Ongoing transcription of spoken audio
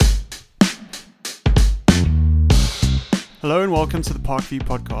Hello and welcome to the Parkview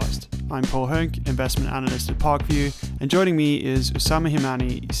podcast. I'm Paul Hunk, investment analyst at Parkview, and joining me is Usama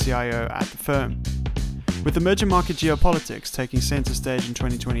Himani, CIO at the firm. With emerging market geopolitics taking center stage in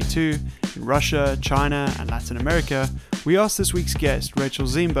 2022 in Russia, China, and Latin America, we asked this week's guest, Rachel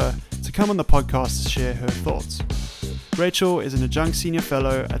Ziemba, to come on the podcast to share her thoughts. Rachel is an Adjunct Senior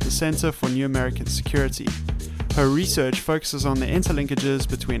Fellow at the Center for New American Security. Her research focuses on the interlinkages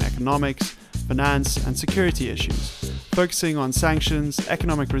between economics, finance, and security issues, focusing on sanctions,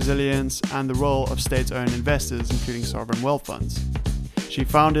 economic resilience, and the role of state-owned investors, including sovereign wealth funds. She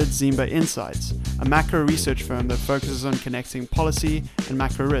founded Ziemba Insights, a macro research firm that focuses on connecting policy and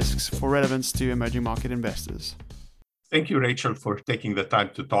macro risks for relevance to emerging market investors. Thank you, Rachel, for taking the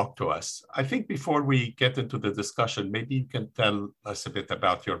time to talk to us. I think before we get into the discussion, maybe you can tell us a bit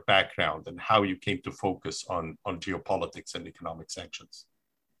about your background and how you came to focus on geopolitics and economic sanctions.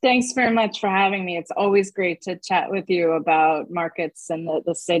 Thanks very much for having me. It's always great to chat with you about markets and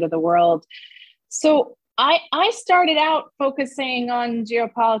the state of the world. So I started out focusing on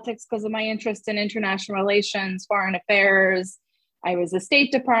geopolitics because of my interest in international relations, foreign affairs. I was a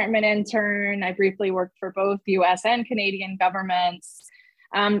State Department intern. I briefly worked for both US and Canadian governments.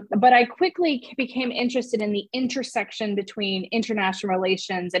 But I quickly became interested in the intersection between international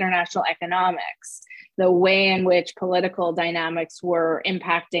relations, international economics, the way in which political dynamics were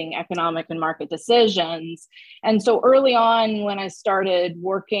impacting economic and market decisions. And so early on, when I started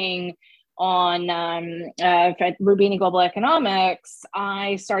working on Rubini Global Economics,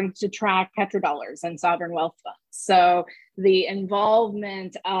 I started to track petrodollars and sovereign wealth funds. So the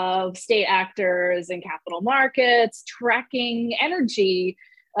involvement of state actors in capital markets, tracking energy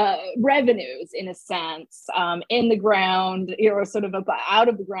revenues, in a sense, in the ground, or sort of out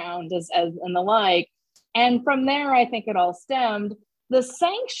of the ground as and the like. And from there, I think it all stemmed. The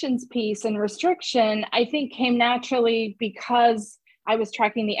sanctions piece and restriction, I think, came naturally because I was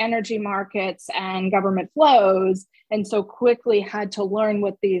tracking the energy markets and government flows, and so quickly had to learn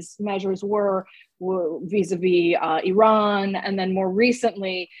what these measures were vis-a-vis Iran, and then more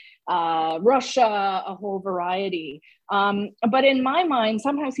recently, Russia, a whole variety. But in my mind,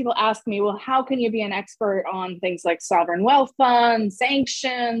 sometimes people ask me, well, how can you be an expert on things like sovereign wealth funds,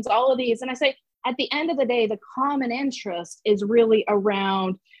 sanctions, all of these? And I say, at the end of the day, the common interest is really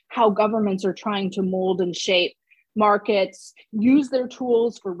around how governments are trying to mold and shape markets, use their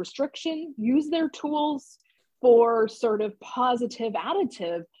tools for restriction, use their tools for sort of positive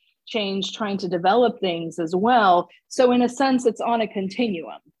additive change, trying to develop things as well. So in a sense, it's on a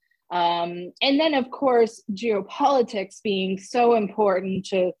continuum. And then, of course, geopolitics being so important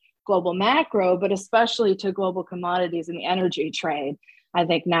to global macro, but especially to global commodities and the energy trade, I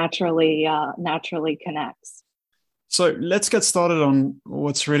think naturally connects. So let's get started on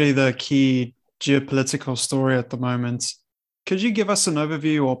what's really the key geopolitical story at the moment. Could you give us an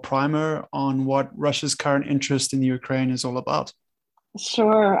overview or primer on what Russia's current interest in Ukraine is all about?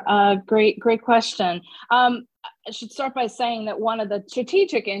 Sure. Great question. I should start by saying that one of the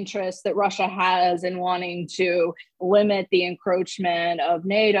strategic interests that Russia has in wanting to limit the encroachment of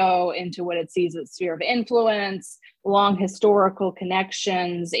NATO into what it sees as sphere of influence, long historical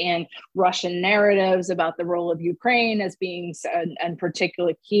connections and Russian narratives about the role of Ukraine as being, and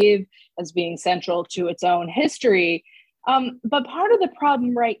particularly Kyiv, as being central to its own history. But part of the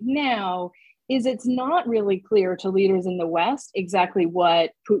problem right now is it's not really clear to leaders in the West exactly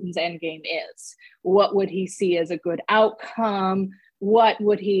what Putin's endgame is. What would he see as a good outcome? What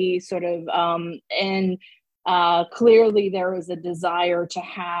would he sort of, clearly there is a desire to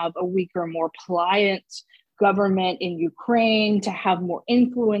have a weaker, more pliant government in Ukraine, to have more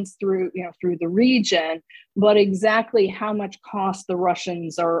influence through the region, but exactly how much cost the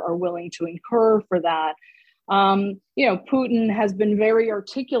Russians are willing to incur for that. Putin has been very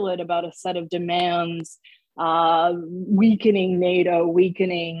articulate about a set of demands, weakening NATO,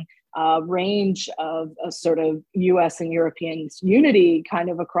 weakening range of a sort of US and European unity kind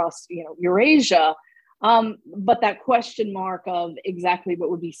of across, Eurasia. But that question mark of exactly what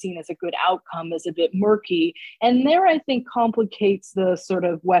would be seen as a good outcome is a bit murky. And there, I think, complicates the sort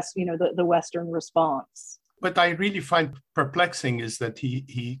of the Western response. What I really find perplexing is that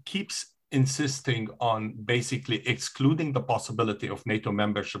he keeps insisting on basically excluding the possibility of NATO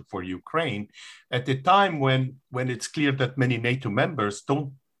membership for Ukraine at a time when it's clear that many NATO members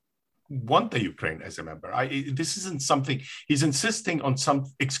don't want the Ukraine as a member. This isn't something, he's insisting on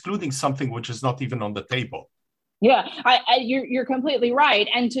excluding something which is not even on the table. Yeah, you're completely right.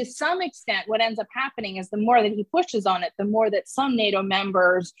 And to some extent, what ends up happening is the more that he pushes on it, the more that some NATO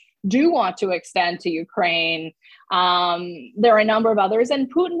members do want to extend to Ukraine. There are a number of others,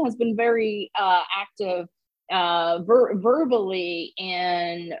 and Putin has been very active verbally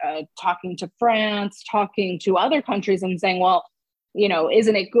in talking to France, talking to other countries and saying, well,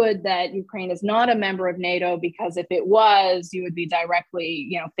 isn't it good that Ukraine is not a member of NATO? Because if it was, you would be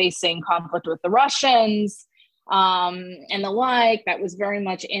directly, facing conflict with the Russians and the like. That was very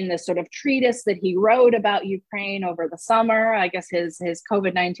much in the sort of treatise that he wrote about Ukraine over the summer, I guess his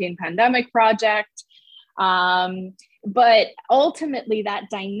COVID-19 pandemic project. But ultimately that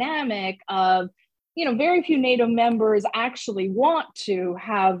dynamic of, very few NATO members actually want to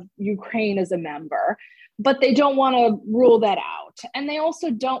have Ukraine as a member, but they don't want to rule that out. And they also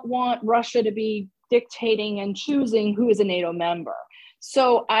don't want Russia to be dictating and choosing who is a NATO member.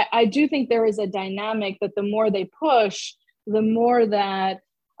 So I do think there is a dynamic that the more they push, the more that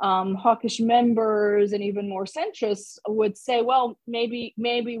hawkish members and even more centrists would say, well, maybe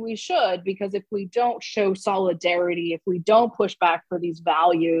we should, because if we don't show solidarity, if we don't push back for these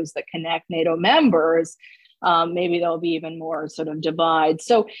values that connect NATO members, maybe there'll be even more sort of divide.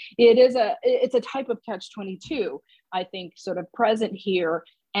 So it's a type of catch-22, I think, sort of present here.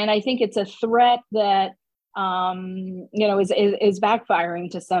 And I think it's a threat that, is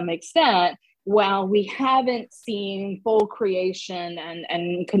backfiring to some extent. While we haven't seen full creation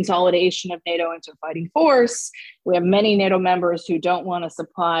and consolidation of NATO into a fighting force, we have many NATO members who don't want to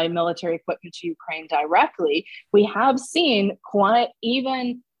supply military equipment to Ukraine directly. We have seen quite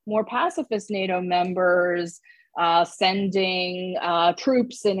even more pacifist NATO members sending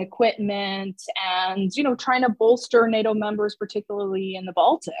troops and equipment and, trying to bolster NATO members, particularly in the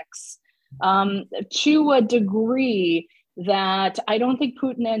Baltics, to a degree that I don't think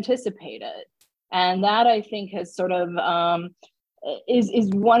Putin anticipated. And that, I think, has sort of is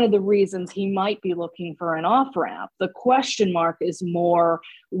one of the reasons he might be looking for an off-ramp. The question mark is more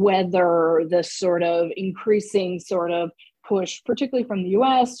whether the sort of increasing sort of push, particularly from the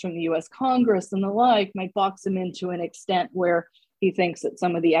US Congress and the like, might box him into an extent where he thinks that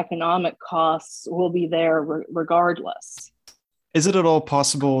some of the economic costs will be there regardless. Is it at all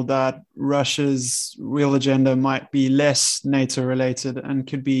possible that Russia's real agenda might be less NATO related and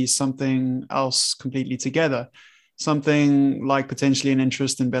could be something else completely together? Something like potentially an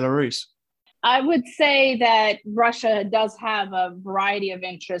interest in Belarus? I would say that Russia does have a variety of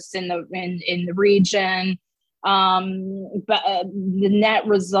interests in the region. But the net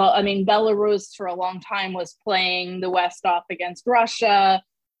result, Belarus for a long time was playing the West off against Russia.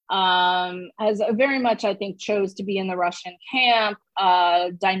 Has very much, I think, chose to be in the Russian camp.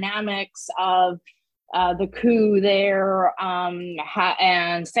 Dynamics of the coup there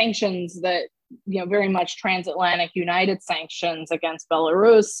and sanctions that, very much transatlantic united sanctions against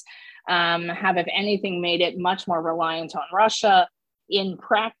Belarus have, if anything, made it much more reliant on Russia. In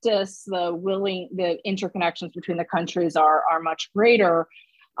practice, the interconnections between the countries are much greater.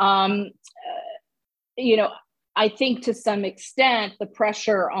 I think to some extent, the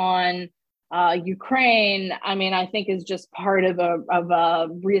pressure on Ukraine, I think is just part of a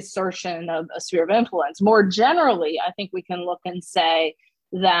reassertion of a sphere of influence. More generally, I think we can look and say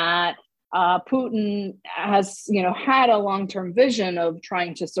that Putin has, had a long-term vision of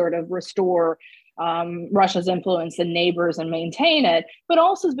trying to sort of restore Russia's influence in neighbors and maintain it, but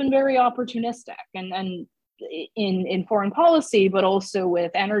also has been very opportunistic and in foreign policy, but also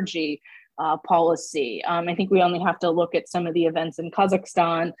with energy policy. I think we only have to look at some of the events in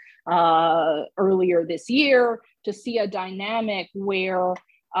Kazakhstan earlier this year to see a dynamic where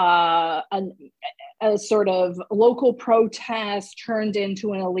a sort of local protest turned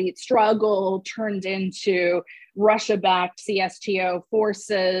into an elite struggle, turned into Russia-backed CSTO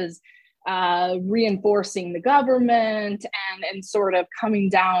forces reinforcing the government and sort of coming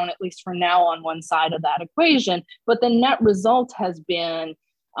down, at least for now, on one side of that equation. But the net result has been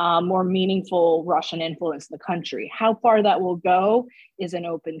more meaningful Russian influence in the country. How far that will go is an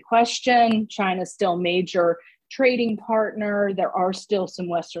open question. China's still a major trading partner. There are still some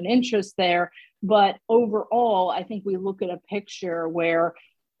Western interests there. But overall, I think we look at a picture where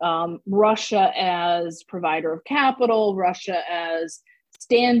Russia as provider of capital, Russia as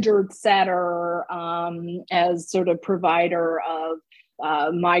standard setter, as sort of provider of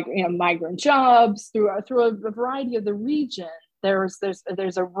migrant jobs through a variety of the region. There's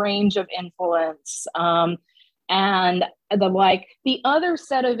a range of influence, and the other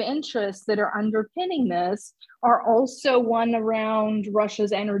set of interests that are underpinning this are also one around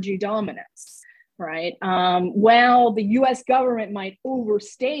Russia's energy dominance. Right. While the U.S. government might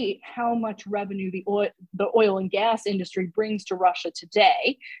overstate how much revenue the oil and gas industry brings to Russia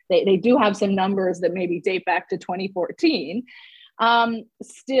today, they do have some numbers that maybe date back to 2014.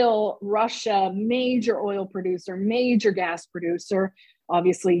 Still, Russia, major oil producer, major gas producer,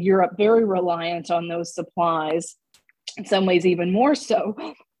 Obviously, Europe very reliant on those supplies, in some ways even more so.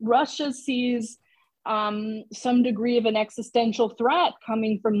 Russia sees some degree of an existential threat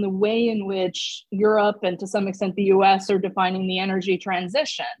coming from the way in which Europe and to some extent the US are defining the energy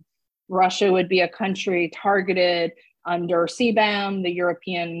transition. Russia would be a country targeted under CBAM, the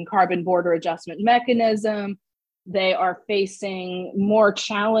European Carbon Border Adjustment Mechanism. They are facing more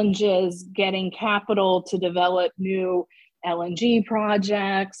challenges getting capital to develop new LNG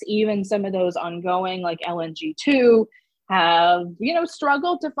projects. Even some of those ongoing, like LNG2, have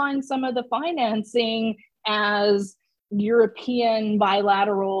struggled to find some of the financing as European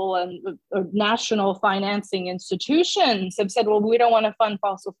bilateral and national financing institutions have said, well, we don't want to fund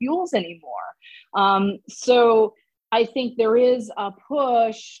fossil fuels anymore. So I think there is a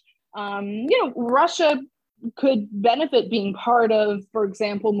push. Russia could benefit being part of, for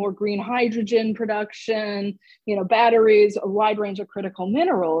example, more green hydrogen production, batteries, a wide range of critical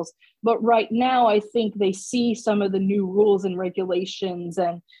minerals. But right now, I think they see some of the new rules and regulations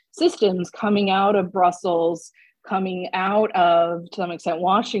and systems coming out of Brussels, coming out of, to some extent,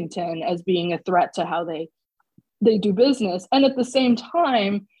 Washington, as being a threat to how they do business. And at the same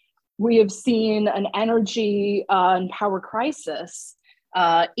time, we have seen an energy and power crisis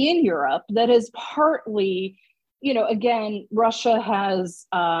in Europe that is partly, again, Russia has,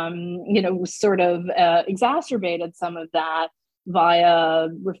 sort of exacerbated some of that via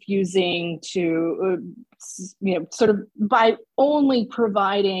refusing to, sort of by only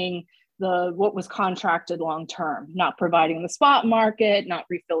providing what was contracted long term, not providing the spot market, not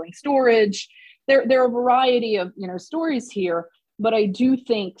refilling storage. There are a variety of stories here, but I do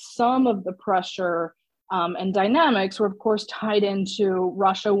think some of the pressure and dynamics were, of course, tied into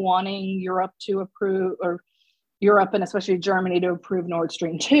Russia wanting Europe to approve, or Europe and especially Germany to approve Nord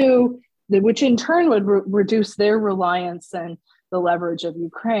Stream 2, which in turn would reduce their reliance and the leverage of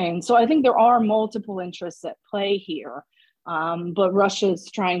Ukraine. So I think there are multiple interests at play here, but Russia is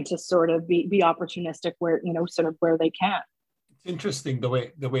trying to sort of be opportunistic where, sort of where they can. It's interesting the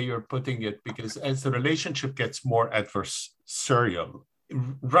way you're putting it, because as the relationship gets more adversarial,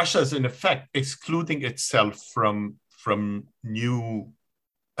 Russia is in effect excluding itself from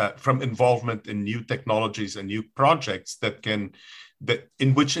involvement in new technologies and new projects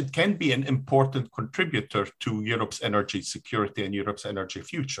in which it can be an important contributor to Europe's energy security and Europe's energy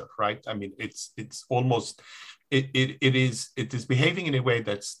future, right? I mean, it's almost it is behaving in a way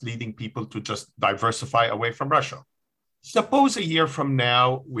that's leading people to just diversify away from Russia. Suppose a year from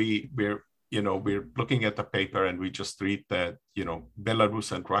now we're looking at the paper and we just read that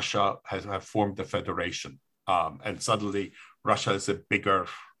Belarus and Russia have formed a federation, and suddenly Russia is a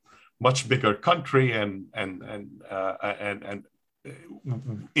much bigger country and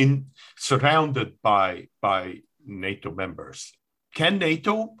surrounded by NATO members. Can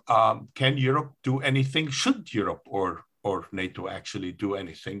NATO, can Europe do anything? Should Europe or NATO actually do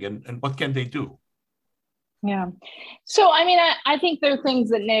anything? And what can they do? Yeah. So, I mean, I think there are things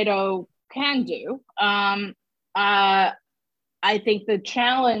that NATO can do. I think the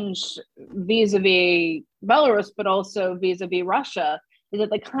challenge vis-a-vis Belarus, but also vis-a-vis Russia, is that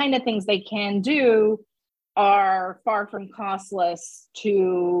the kind of things they can do are far from costless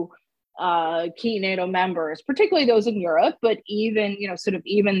to key NATO members, particularly those in Europe, but even,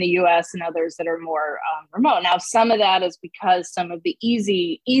 even the US and others that are more remote. Now, some of that is because some of the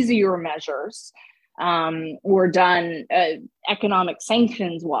easier measures were done economic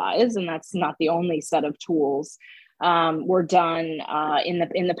sanctions wise, and that's not the only set of tools, were done in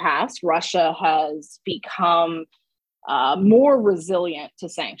the past. Russia has become more resilient to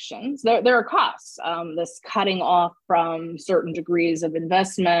sanctions. There are costs. This cutting off from certain degrees of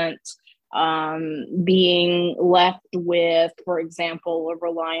investment, being left with, for example, a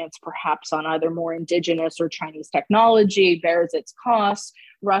reliance perhaps on either more indigenous or Chinese technology bears its costs.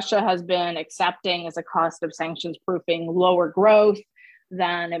 Russia has been accepting as a cost of sanctions proofing lower growth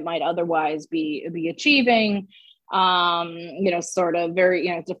than it might otherwise be achieving, sort of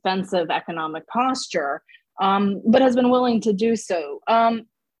very, defensive economic posture, but has been willing to do so.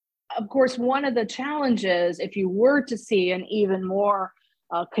 Of course, one of the challenges, if you were to see an even more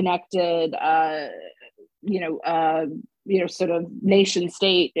connected, sort of nation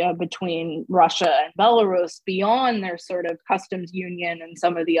state between Russia and Belarus, beyond their sort of customs union and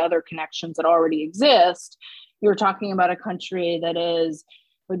some of the other connections that already exist, you're talking about a country that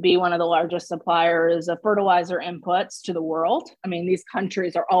would be one of the largest suppliers of fertilizer inputs to the world. I mean, these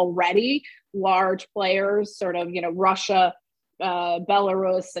countries are already large players, sort of, Russia,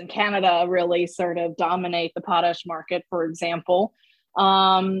 Belarus, and Canada really sort of dominate the potash market, for example.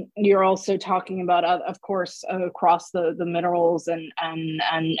 You're also talking about, of course, across the minerals and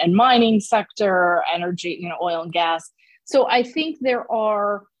mining sector, energy, oil and gas. So I think there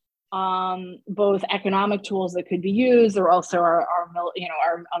are both economic tools that could be used. There also are our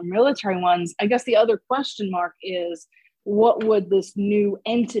military ones. I guess the other question mark is, what would this new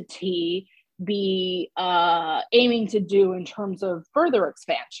entity be aiming to do in terms of further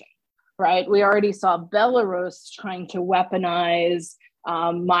expansion? Right, we already saw Belarus trying to weaponize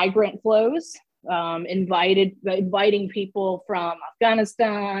migrant flows, inviting people from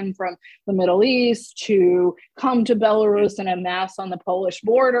Afghanistan, from the Middle East to come to Belarus and amass on the Polish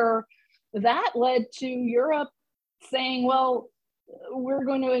border. That led to Europe saying, well, we're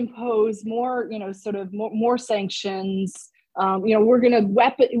going to impose more, more sanctions. We're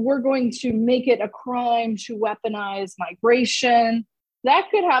going to make it a crime to weaponize migration.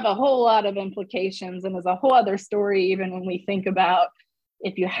 That could have a whole lot of implications and is a whole other story, even when we think about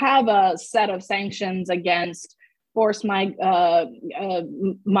if you have a set of sanctions against forced migration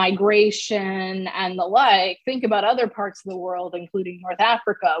and the like, think about other parts of the world, including North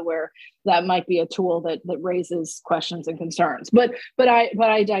Africa, where that might be a tool that raises questions and concerns. But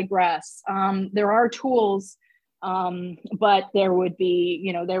I digress. There are tools, but there would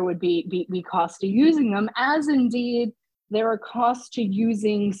be cost to using them, as indeed there are costs to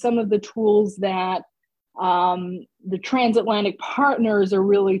using some of the tools that the transatlantic partners are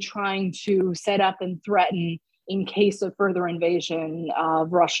really trying to set up and threaten in case of further invasion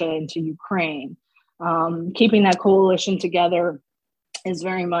of Russia into Ukraine. Keeping that coalition together is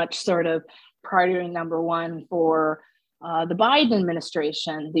very much sort of priority number one for the Biden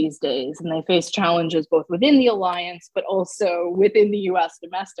administration these days. And they face challenges both within the alliance, but also within the US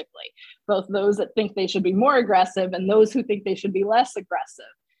domestically, both those that think they should be more aggressive and those who think they should be less aggressive.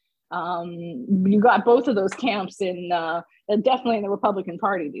 You got both of those camps in definitely in the Republican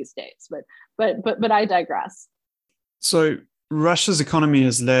Party these days, but I digress. So Russia's economy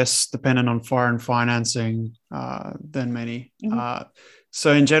is less dependent on foreign financing than many. Mm-hmm.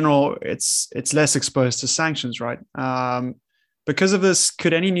 So in general, it's less exposed to sanctions, right? Because of this,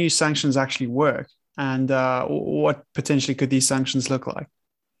 could any new sanctions actually work? And what potentially could these sanctions look like?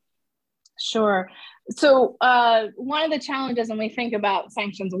 Sure. So one of the challenges when we think about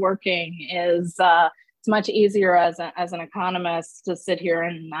sanctions working is it's much easier as an economist to sit here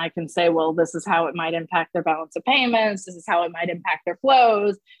and I can say, well, this is how it might impact their balance of payments. This is how it might impact their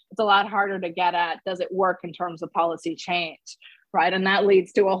flows. It's a lot harder to get at, does it work in terms of policy change, right? And that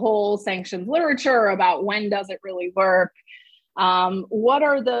leads to a whole sanctions literature about when does it really work? What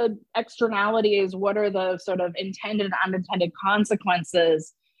are the externalities? What are the sort of intended and unintended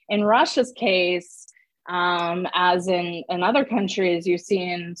consequences? In Russia's case, as in other countries, you see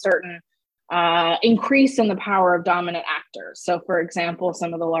in certain increase in the power of dominant actors. So, for example,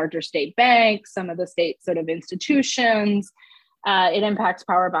 some of the larger state banks, some of the state sort of institutions, it impacts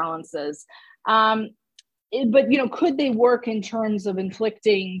power balances. But could they work in terms of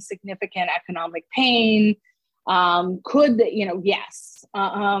inflicting significant economic pain? Could they? Yes.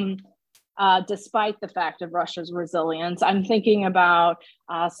 Despite the fact of Russia's resilience, I'm thinking about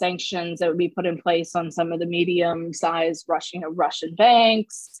sanctions that would be put in place on some of the medium-sized Russian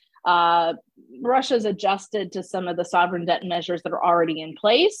banks. Russia's adjusted to some of the sovereign debt measures that are already in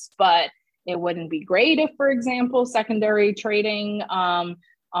place, but it wouldn't be great if, for example, secondary trading on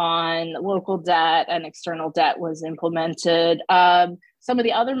local debt and external debt was implemented. Some of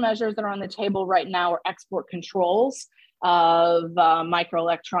the other measures that are on the table right now are export controls of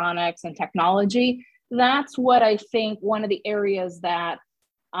microelectronics and technology. That's what I think one of the areas that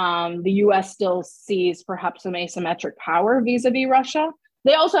the US still sees perhaps some asymmetric power vis-a-vis Russia.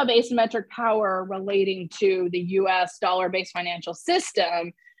 They also have asymmetric power relating to the US dollar-based financial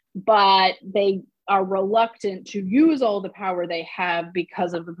system, but they are reluctant to use all the power they have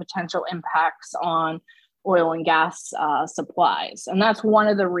because of the potential impacts on oil and gas supplies. And that's one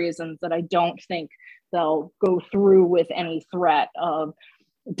of the reasons that I don't think they'll go through with any threat of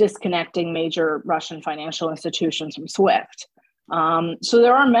disconnecting major Russian financial institutions from SWIFT. So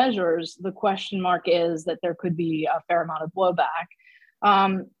there are measures. The question mark is that there could be a fair amount of blowback.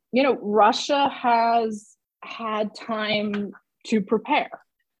 Russia has had time to prepare.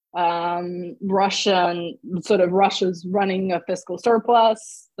 Russia's running a fiscal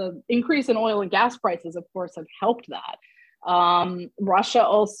surplus. The increase in oil and gas prices, of course, have helped that. Russia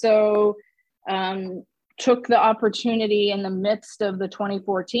also took the opportunity in the midst of the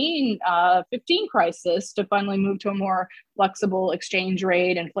 2014-15 crisis to finally move to a more flexible exchange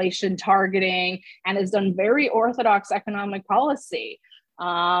rate, inflation targeting, and has done very orthodox economic policy.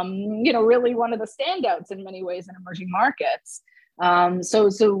 Really one of the standouts in many ways in emerging markets.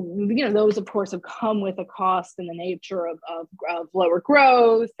 Those of course have come with a cost in the nature of lower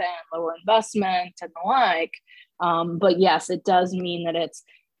growth and lower investment and the like. But yes, it does mean that it's,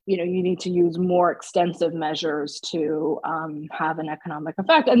 you need to use more extensive measures to have an economic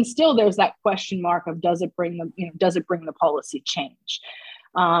effect. And still there's that question mark of does it bring the policy change?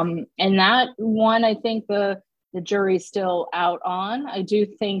 And that one, I think the jury's still out on. I do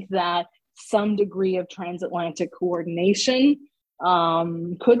think that some degree of transatlantic coordination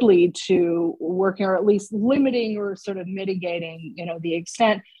could lead to working, or at least limiting or sort of mitigating, the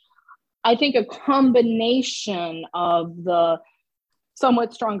extent. I think a combination of the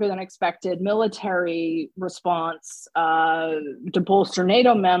somewhat stronger than expected military response to bolster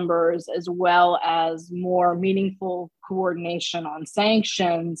NATO members, as well as more meaningful coordination on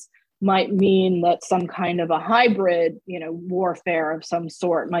sanctions, might mean that some kind of a hybrid, warfare of some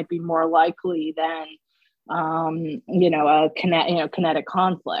sort might be more likely than, a kinetic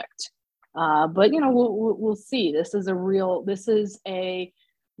conflict. But we'll see. This is a real test.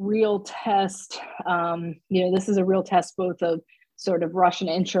 This is a real test both of sort of Russian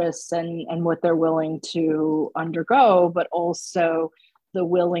interests and what they're willing to undergo, but also the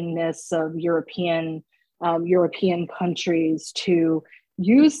willingness of European countries to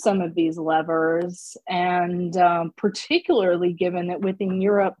use some of these levers, and particularly given that within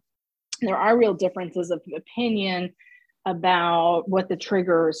Europe, there are real differences of opinion about what the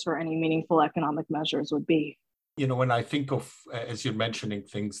triggers for any meaningful economic measures would be. When I think of, as you're mentioning,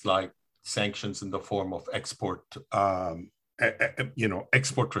 things like sanctions in the form of export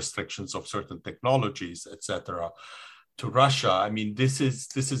restrictions of certain technologies, etc., to Russia. I mean, this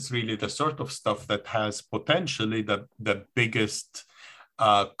is really the sort of stuff that has potentially the biggest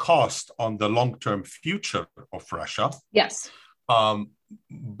cost on the long-term future of Russia. Yes.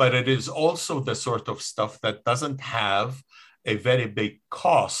 But it is also the sort of stuff that doesn't have a very big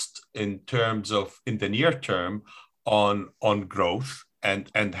cost in terms of, in the near term, on growth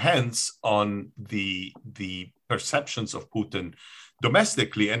and hence on the perceptions of Putin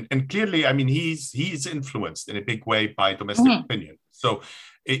domestically. And clearly, I mean, he's influenced in a big way by domestic opinion. So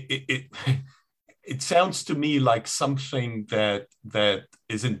it sounds to me like something that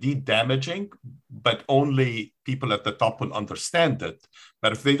is indeed damaging, but only people at the top will understand it.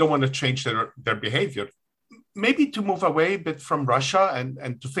 But if they don't want to change their behavior, maybe to move away a bit from Russia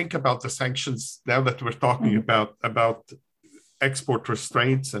and to think about the sanctions now that we're talking about export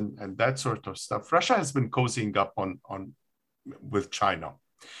restraints and that sort of stuff. Russia has been cozying up on with China.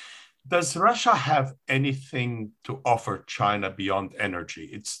 Does Russia have anything to offer China beyond energy?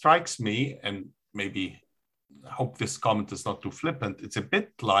 It strikes me, and maybe I hope this comment is not too flippant, it's a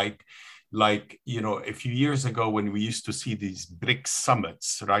bit like a few years ago when we used to see these BRICS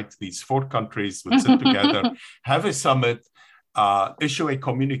summits, right? These 4 countries would sit together, have a summit, issue a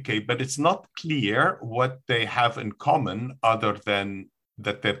communique, but it's not clear what they have in common other than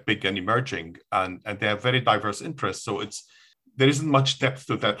that they're big and emerging, and they have very diverse interests. So there isn't much depth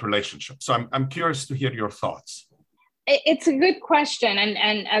to that relationship. So I'm curious to hear your thoughts. It's a good question.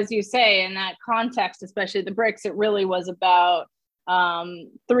 And as you say, in that context, especially the BRICS, it really was about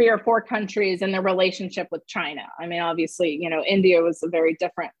 3 or 4 countries and their relationship with China. I mean, obviously, India was a very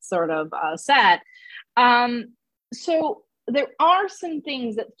different sort of set. So there are some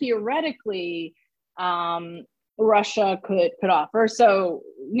things that theoretically Russia could offer. So,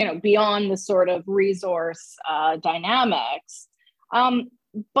 beyond the sort of resource dynamics,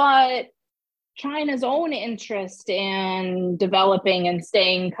 but China's own interest in developing and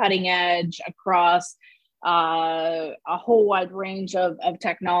staying cutting edge across a whole wide range of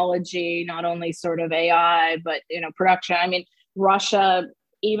technology, not only sort of AI, but, production. I mean, Russia,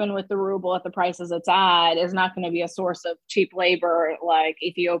 even with the ruble at the prices it's at, is not going to be a source of cheap labor like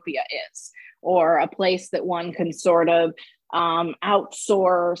Ethiopia is, or a place that one can sort of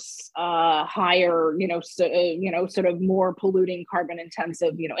outsource higher, sort of more polluting, carbon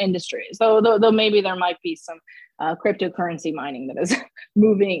intensive, industries. Though maybe there might be some cryptocurrency mining that is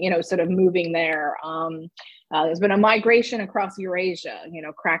moving there. There's been a migration across Eurasia,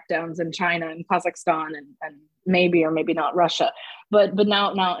 crackdowns in China and Kazakhstan and maybe or maybe not Russia. But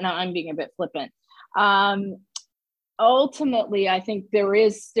now I'm being a bit flippant. Ultimately, I think there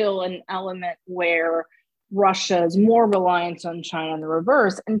is still an element where Russia is more reliant on China in the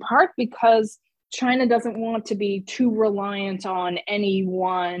reverse, in part because China doesn't want to be too reliant on any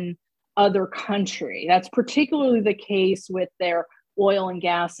one other country. That's particularly the case with their oil and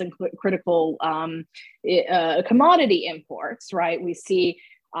gas and critical commodity imports, right? We see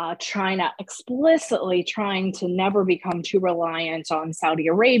China explicitly trying to never become too reliant on Saudi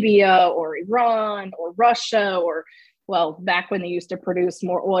Arabia or Iran or Russia or well, back when they used to produce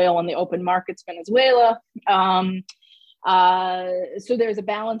more oil on the open markets, Venezuela. So there's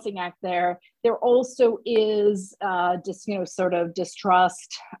a balancing act there. There also is sort of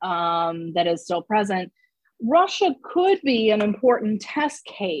distrust that is still present. Russia could be an important test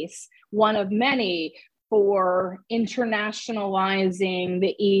case, one of many, for internationalizing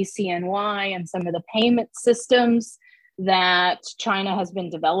the ECNY and some of the payment systems that China has been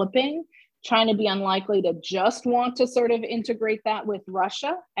developing. China be unlikely to just want to sort of integrate that with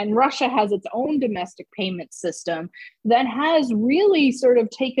Russia. And Russia has its own domestic payment system that has really sort of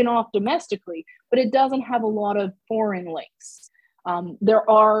taken off domestically, but it doesn't have a lot of foreign links. There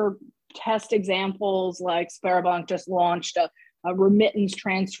are test examples, like Sberbank just launched a remittance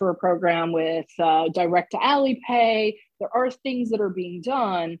transfer program with direct to Alipay. There are things that are being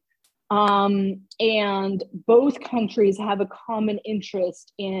done. And both countries have a common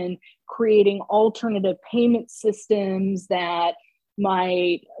interest in creating alternative payment systems that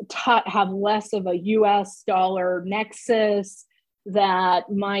might have less of a US dollar nexus, that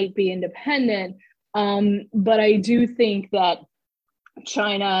might be independent. But I do think that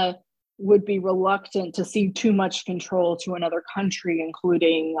China would be reluctant to cede too much control to another country,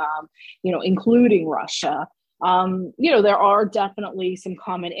 including Russia. There are definitely some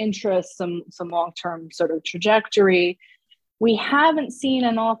common interests, some long-term sort of trajectory. We haven't seen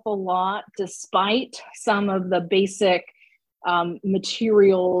an awful lot, despite some of the basic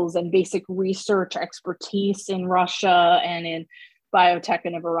materials and basic research expertise in Russia and in biotech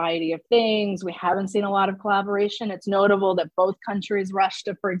and a variety of things. We haven't seen a lot of collaboration. It's notable that both countries rushed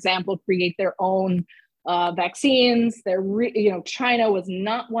to, for example, create their own vaccines. China was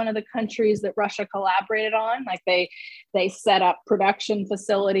not one of the countries that Russia collaborated on. Like they set up production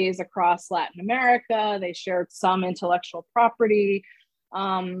facilities across Latin America. They shared some intellectual property.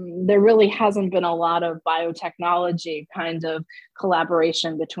 There really hasn't been a lot of biotechnology kind of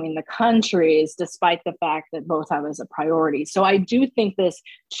collaboration between the countries, despite the fact that both have as a priority. So I do think this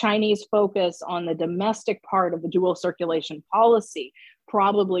Chinese focus on the domestic part of the dual circulation policy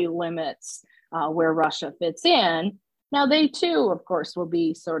probably limits where Russia fits in. Now, they too, of course, will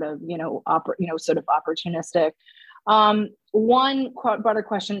be sort of, opportunistic. One broader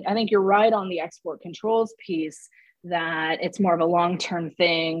question, I think you're right on the export controls piece, that it's more of a long-term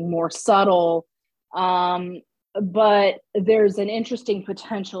thing, more subtle. But there's an interesting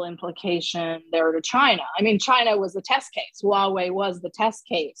potential implication there to China. I mean, China was the test case. Huawei was the test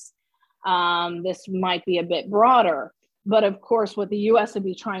case. This might be a bit broader. But of course, what the US would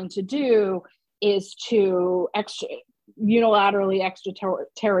be trying to do is to unilaterally,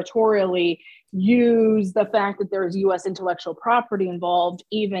 extraterritorially use the fact that there is US intellectual property involved,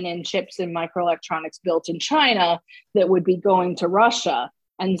 even in chips and microelectronics built in China, that would be going to Russia.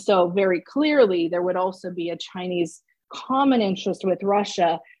 And so very clearly, there would also be a Chinese common interest with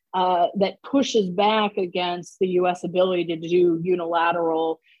Russia that pushes back against the US ability to do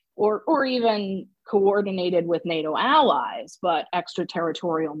unilateral or even coordinated with NATO allies, but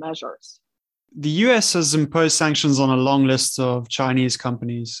extraterritorial measures. The US has imposed sanctions on a long list of Chinese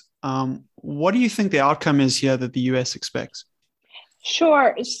companies. What do you think the outcome is here that the US expects?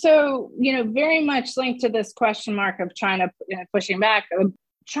 Sure. So, very much linked to this question mark of China pushing back.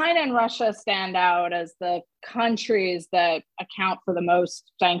 China and Russia stand out as the countries that account for the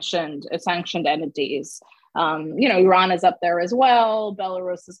most sanctioned entities. Iran is up there as well.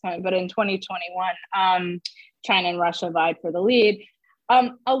 Belarus is coming, but in 2021, China and Russia vied for the lead.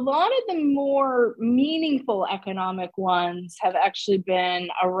 A lot of the more meaningful economic ones have actually been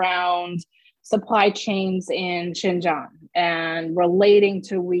around supply chains in Xinjiang and relating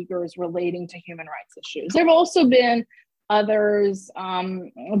to Uyghurs, relating to human rights issues. There have also been others,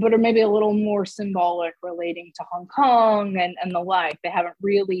 but are maybe a little more symbolic, relating to Hong Kong and the like. They haven't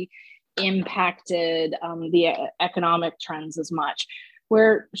really impacted the economic trends as much.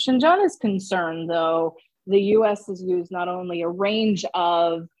 Where Xinjiang is concerned, though, the US has used not only a range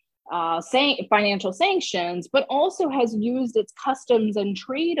of financial sanctions, but also has used its customs and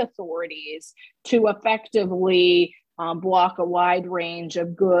trade authorities to effectively block a wide range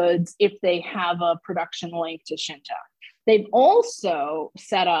of goods if they have a production link to Xinjiang. They've also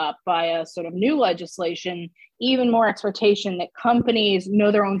set up, via sort of new legislation, even more expectation that companies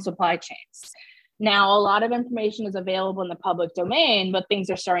know their own supply chains. Now, a lot of information is available in the public domain, but things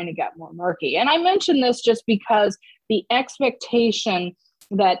are starting to get more murky. And I mention this just because the expectation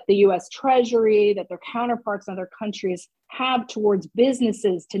that the US Treasury, that their counterparts in other countries have towards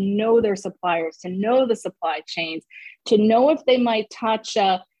businesses to know their suppliers, to know the supply chains, to know if they might touch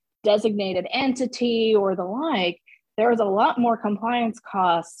a designated entity or the like, there's a lot more compliance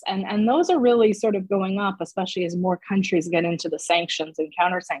costs, and those are really sort of going up, especially as more countries get into the sanctions and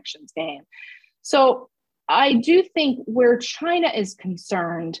counter-sanctions game. So I do think where China is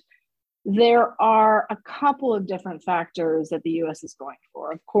concerned, there are a couple of different factors that the US is going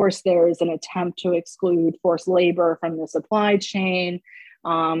for. Of course, there is an attempt to exclude forced labor from the supply chain,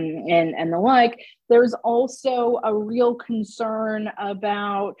 and the like. There's also a real concern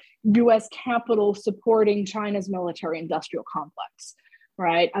about US capital supporting China's military industrial complex,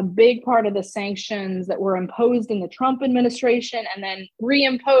 right? A big part of the sanctions that were imposed in the Trump administration and then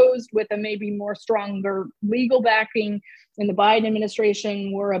reimposed with a maybe more stronger legal backing in the Biden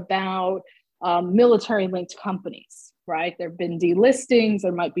administration were about military linked companies, right? There have been delistings,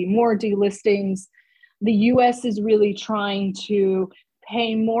 there might be more delistings. The US is really trying to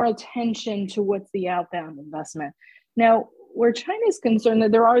pay more attention to what's the outbound investment. Now, where China is concerned,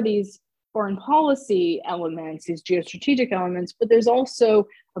 that there are these foreign policy elements, these geostrategic elements, but there's also,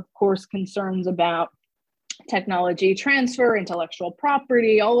 of course, concerns about technology transfer, intellectual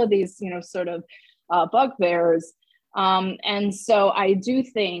property, all of these, sort of bugbears. And so I do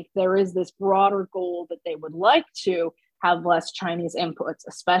think there is this broader goal that they would like to have less Chinese inputs,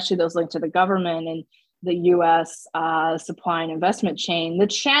 especially those linked to the government and the US supply and investment chain. The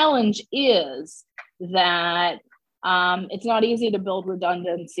challenge is that it's not easy to build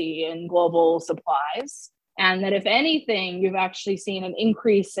redundancy in global supplies. And that if anything, you've actually seen an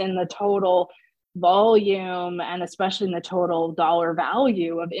increase in the total volume and especially in the total dollar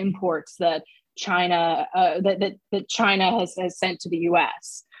value of imports that China that China has sent to the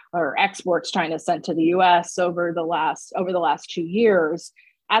US, or exports China sent to the US over the last 2 years.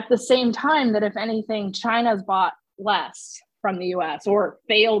 At the same time that if anything, China's bought less from the US or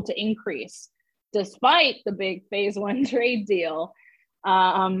failed to increase despite the big phase one trade deal.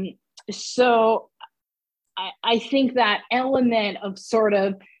 So I think that element of sort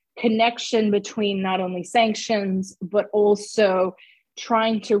of connection between not only sanctions, but also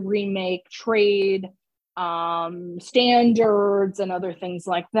trying to remake trade standards and other things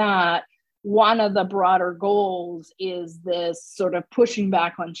like that. One of the broader goals is this sort of pushing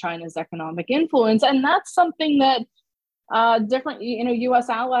back on China's economic influence. And that's something that different, US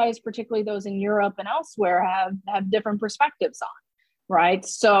allies, particularly those in Europe and elsewhere, have different perspectives on, right?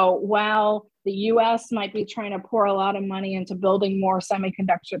 So while the US might be trying to pour a lot of money into building more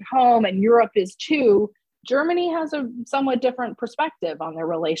semiconductors at home, and Europe is too, Germany has a somewhat different perspective on their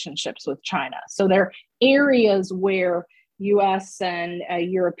relationships with China. So there are areas where US and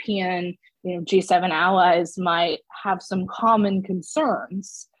European G7 allies might have some common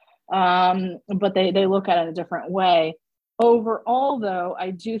concerns, but they look at it a different way. Overall, though, I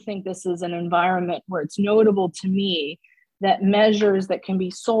do think this is an environment where it's notable to me that measures that can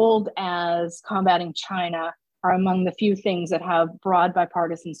be sold as combating China are among the few things that have broad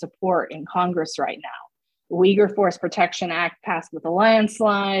bipartisan support in Congress right now. Uyghur Force Protection Act passed with a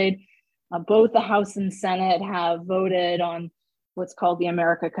landslide. Both the House and Senate have voted on what's called the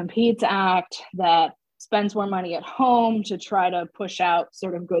America Competes Act that spends more money at home to try to push out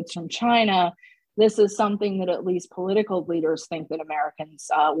sort of goods from China. This is something that at least political leaders think that Americans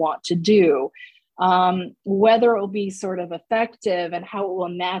want to do. Whether it will be sort of effective and how it will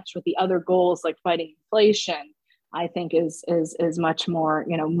match with the other goals like fighting inflation, I think is much more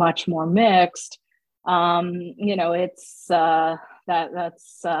mixed. It's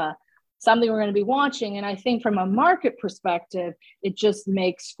that's something we're going to be watching. And I think from a market perspective, it just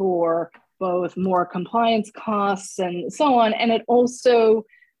makes for both more compliance costs and so on. And it also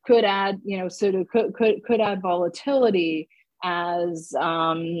could add, could add volatility as,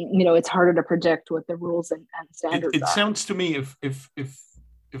 it's harder to predict what the rules and standards are. It sounds to me, if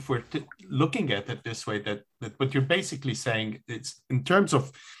we're looking at it this way, that what you're basically saying, it's in terms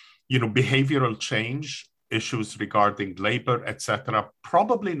of, behavioral change, issues regarding labor, etc.,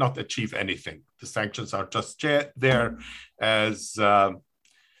 probably not achieve anything. The sanctions are just there as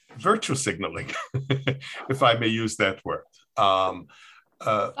virtue signaling, if I may use that word. Some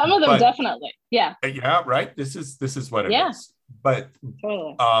of them definitely, yeah. Yeah, right. This is what it is. But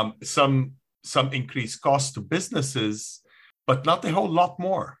totally. Some increased cost to businesses, but not a whole lot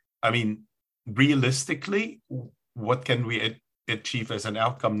more. I mean, realistically, what can we achieve as an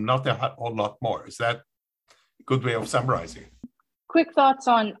outcome? Not a whole lot more. Is that a good way of summarizing? Quick thoughts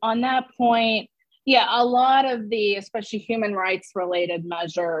on that point. Yeah, a lot of the, especially human rights related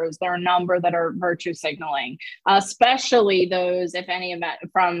measures, there are a number that are virtue signaling, especially those, if any,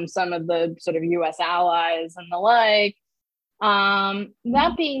 from some of the sort of US allies and the like.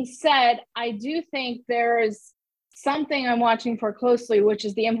 That being said, I do think there is something I'm watching for closely, which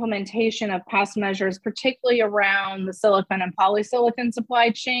is the implementation of past measures, particularly around the silicon and polysilicon supply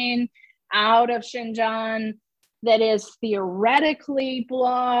chain out of Xinjiang, that is theoretically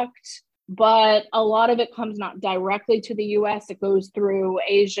blocked, but a lot of it comes not directly to the US. It goes through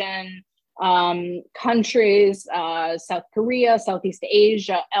Asian countries, South Korea, Southeast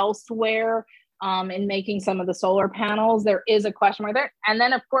Asia, elsewhere, in making some of the solar panels. There is a question mark there. And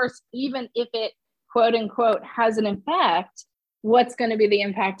then, of course, even if it, quote unquote, has an impact, what's going to be the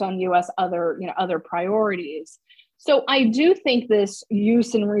impact on US other priorities? So I do think this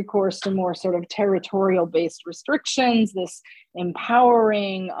use and recourse to more sort of territorial-based restrictions, this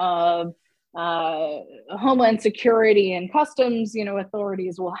empowering of Homeland Security and customs,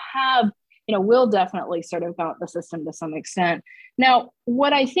 authorities will definitely sort of gaunt the system to some extent. Now,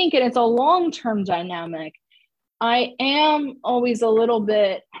 what I think, and it's a long-term dynamic, I am always a little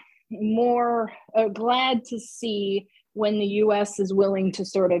bit more glad to see when the US is willing to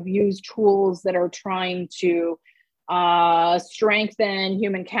sort of use tools that are trying to strengthen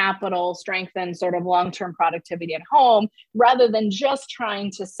human capital, strengthen sort of long-term productivity at home, rather than just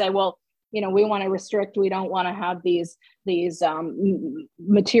trying to say, well, we want to restrict, we don't want to have these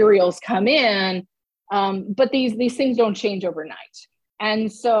materials come in, but these things don't change overnight.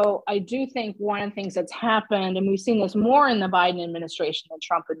 And so I do think one of the things that's happened, and we've seen this more in the Biden administration than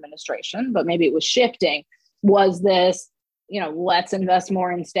Trump administration, but maybe it was shifting, was this, let's invest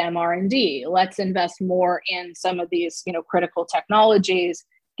more in STEM R&D. Let's invest more in some of these, critical technologies.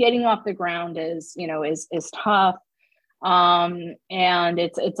 Getting off the ground is tough. And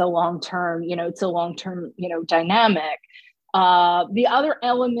it's a long-term, dynamic. The other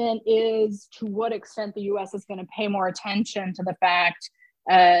element is to what extent the US is going to pay more attention to the fact,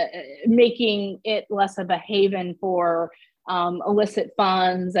 making it less of a haven for illicit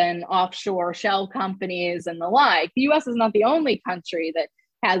funds and offshore shell companies and the like. The US is not the only country that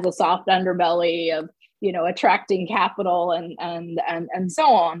has a soft underbelly of, attracting capital and so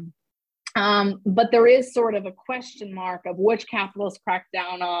on. But there is sort of a question mark of which capital is cracked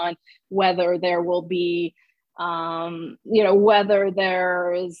down on, whether there will be, whether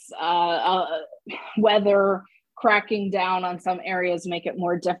there's, whether cracking down on some areas make it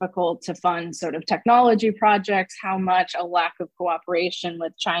more difficult to fund sort of technology projects, how much a lack of cooperation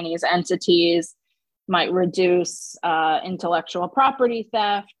with Chinese entities might reduce intellectual property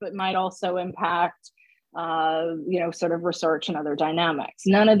theft, but might also impact sort of research and other dynamics.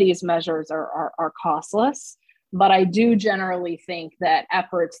 None of these measures are costless, but I do generally think that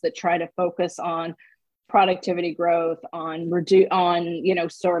efforts that try to focus on productivity growth, on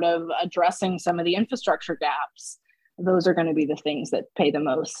sort of addressing some of the infrastructure gaps, those are going to be the things that pay the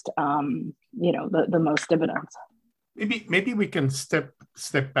most, the most dividends. Maybe we can step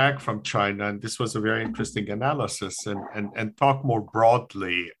back from China, and this was a very interesting analysis, and talk more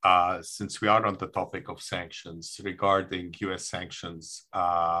broadly, since we are on the topic of sanctions, regarding U.S. sanctions in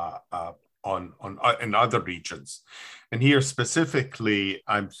other regions. And here specifically,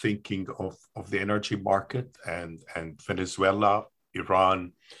 I'm thinking of the energy market and Venezuela,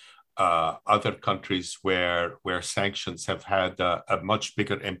 Iran, other countries where sanctions have had a much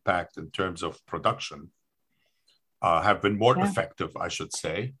bigger impact in terms of production. Have been more effective, I should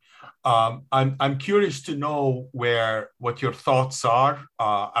say. I'm curious to know what your thoughts are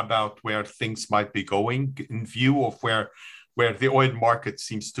about where things might be going in view of where the oil market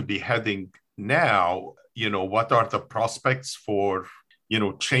seems to be heading now. What are the prospects for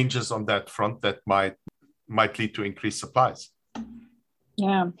changes on that front that might lead to increased supplies?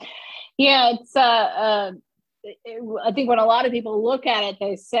 Yeah, it's I think when a lot of people look at it,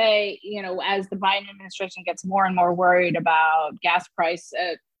 they say, as the Biden administration gets more and more worried about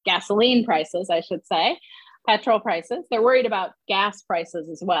gasoline prices, I should say, petrol prices, they're worried about gas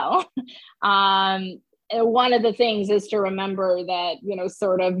prices as well. One of the things is to remember that,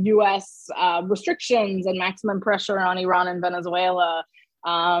 sort of US restrictions and maximum pressure on Iran and Venezuela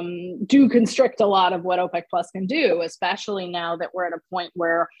do constrict a lot of what OPEC Plus can do, especially now that we're at a point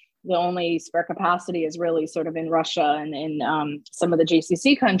where the only spare capacity is really sort of in Russia and in some of the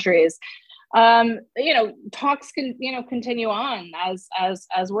GCC countries. Talks can continue on as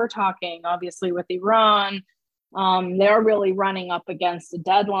we're talking, obviously, with Iran. They're really running up against a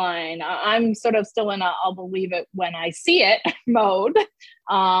deadline. I'm sort of still in a I'll believe it when I see it mode,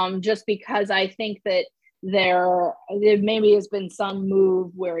 just because I think that there maybe has been some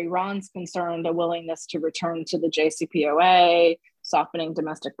move where Iran's concerned, a willingness to return to the JCPOA, softening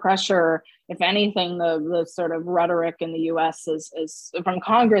domestic pressure. If anything, the sort of rhetoric in the US is from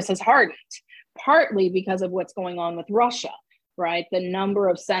Congress has hardened, partly because of what's going on with Russia, right? The number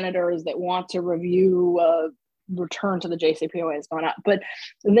of senators that want to review return to the JCPOA has gone up. But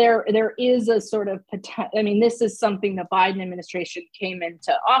there is a sort of this is something the Biden administration came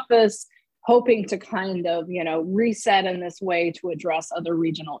into office hoping to kind of, reset in this way to address other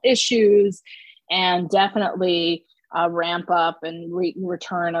regional issues, and definitely ramp up and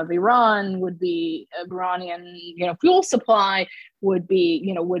return of Iranian, fuel supply would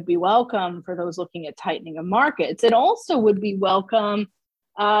be welcome for those looking at tightening of markets. It also would be welcome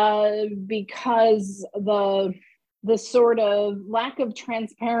because the sort of lack of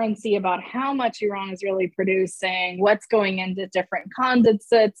transparency about how much Iran is really producing, what's going into different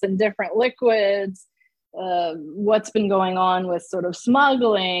condensates and different liquids, what's been going on with sort of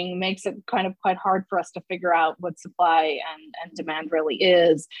smuggling makes it kind of quite hard for us to figure out what supply and demand really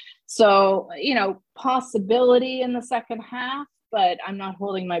is. So, possibility in the second half, but I'm not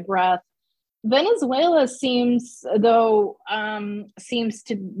holding my breath. Venezuela seems to,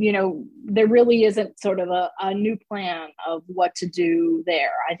 there really isn't sort of a new plan of what to do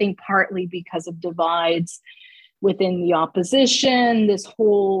there. I think partly because of divides within the opposition, this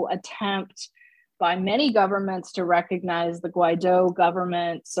whole attempt by many governments to recognize the Guaido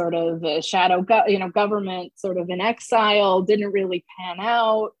government, sort of a shadow, government sort of in exile, didn't really pan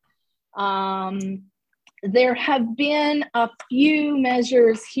out. There have been a few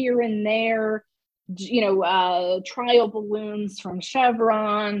measures here and there, trial balloons from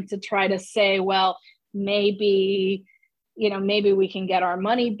Chevron to try to say, well, maybe we can get our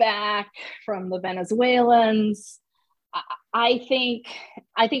money back from the Venezuelans. I think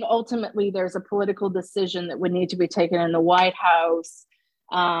ultimately there's a political decision that would need to be taken in the White House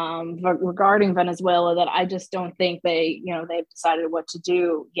regarding Venezuela that I just don't think they've decided what to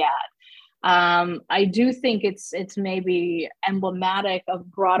do yet. I do think it's maybe emblematic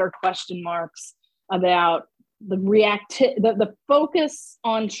of broader question marks about the focus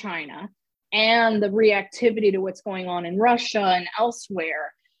on China and the reactivity to what's going on in Russia and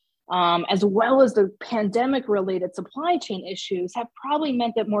elsewhere, as well as the pandemic-related supply chain issues, have probably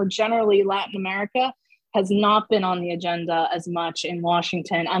meant that more generally Latin America has not been on the agenda as much in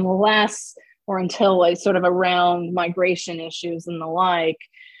Washington, unless or until sort of around migration issues and the like.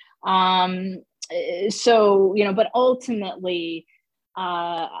 But ultimately,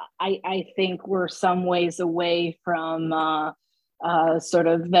 I think we're some ways away from sort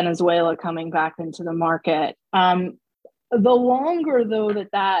of Venezuela coming back into the market. The longer, though,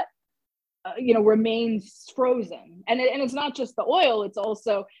 that remains frozen, and it's not just the oil, it's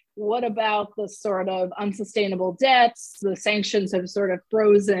also what about the sort of unsustainable debts? The sanctions have sort of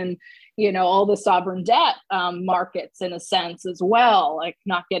frozen all the sovereign debt markets in a sense as well, like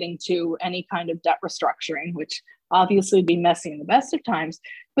not getting to any kind of debt restructuring, which obviously would be messy in the best of times.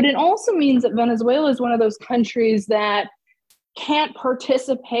 But it also means that Venezuela is one of those countries that can't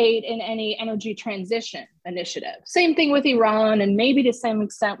participate in any energy transition initiative. Same thing with Iran, and maybe to some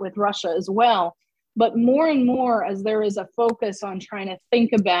extent with Russia as well. But more and more, as there is a focus on trying to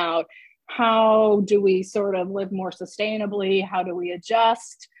think about how do we sort of live more sustainably, how do we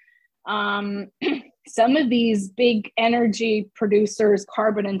adjust, some of these big energy producers,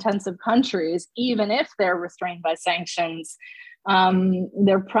 carbon intensive countries, even if they're restrained by sanctions,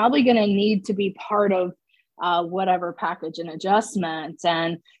 they're probably going to need to be part of whatever package and adjustment.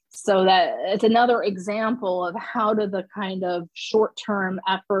 And so that it's another example of how do the kind of short-term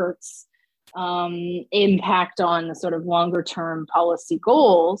efforts impact on the sort of longer term policy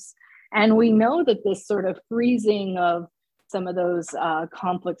goals. And we know that this sort of freezing of some of those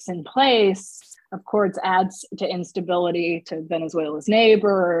conflicts in place, of course, adds to instability to Venezuela's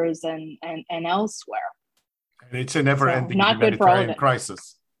neighbors and elsewhere. And it's a never-ending humanitarian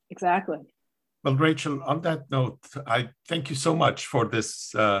crisis. Exactly. Well, Rachel, on that note, I thank you so much for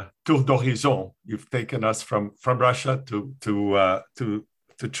this tour d'horizon. You've taken us from Russia to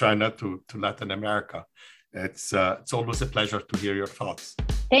China to Latin America. It's always a pleasure to hear your thoughts.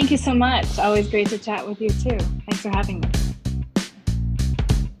 Thank you so much. Always great to chat with you too. Thanks for having me.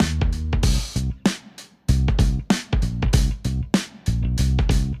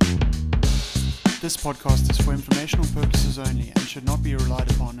 This podcast is for informational purposes only and should not be relied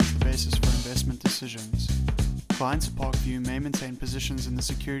upon as the basis for investment decisions. Clients of Parkview may maintain positions in the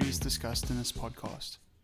securities discussed in this podcast.